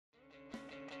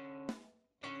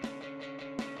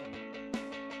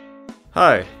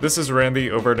Hi, this is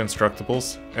Randy over at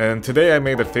Instructables, and today I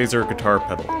made a phaser guitar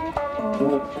pedal.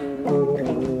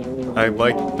 I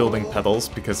like building pedals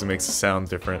because it makes it sound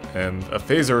different, and a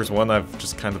phaser is one I've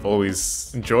just kind of always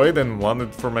enjoyed and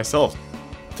wanted for myself.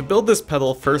 To build this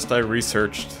pedal, first I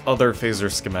researched other phaser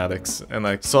schematics, and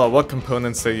I saw what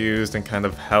components they used and kind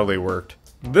of how they worked.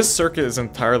 This circuit is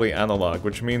entirely analog,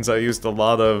 which means I used a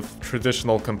lot of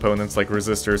traditional components like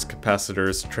resistors,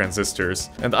 capacitors, transistors,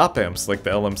 and op-amps like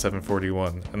the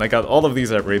LM741, and I got all of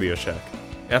these at Radio Shack.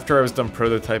 After I was done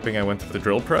prototyping, I went to the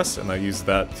drill press, and I used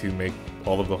that to make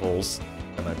all of the holes,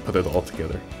 and I put it all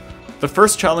together. The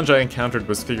first challenge I encountered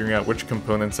was figuring out which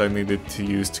components I needed to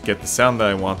use to get the sound that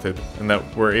I wanted, and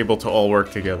that were able to all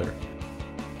work together.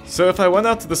 So if I went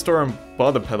out to the store and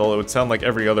bought a pedal, it would sound like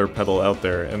every other pedal out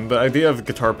there, and the idea of a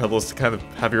guitar pedal is to kind of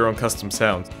have your own custom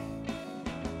sound.